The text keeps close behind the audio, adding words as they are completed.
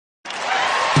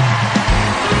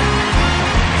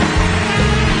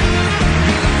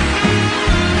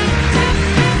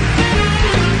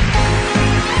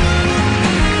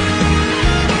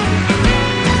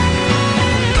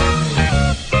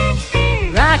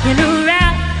rocking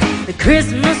around the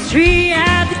Christmas tree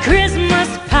at the Christmas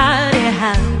party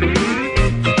house.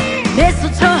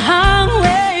 Mistletoe hung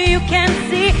where you can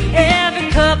see every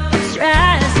couple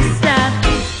tries to stop.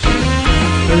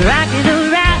 Rocking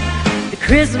around the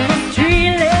Christmas tree,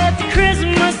 let the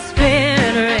Christmas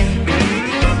spirit ring.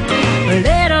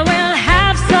 Later we'll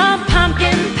have some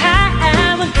pumpkin pie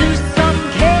and we'll do some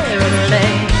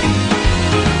caroling.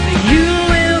 You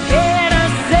will get a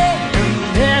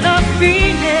sense and a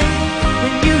feeling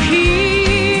when you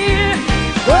hear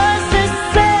voices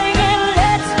singing,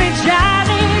 let's be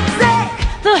jolly. Deck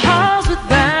the halls with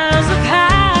boughs of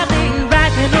holly.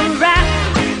 Rocking around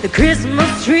the Christmas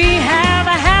tree, have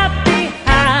a happy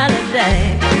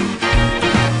holiday.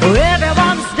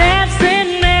 Everyone's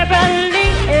dancing merrily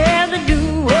in the new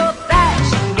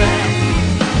old-fashioned way.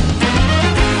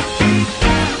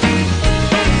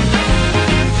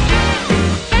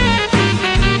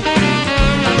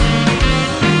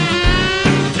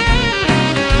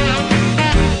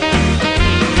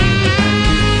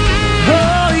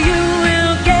 Oh, you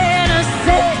will get a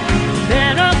sense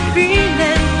and a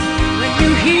feeling when you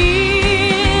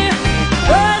hear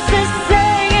voices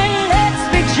saying, let's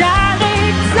be jolly.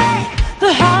 Take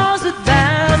the halls with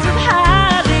boughs of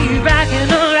holly. Rocking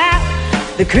around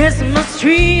the Christmas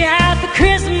tree at the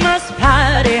Christmas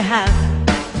party house.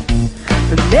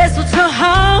 The mistletoe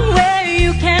hung where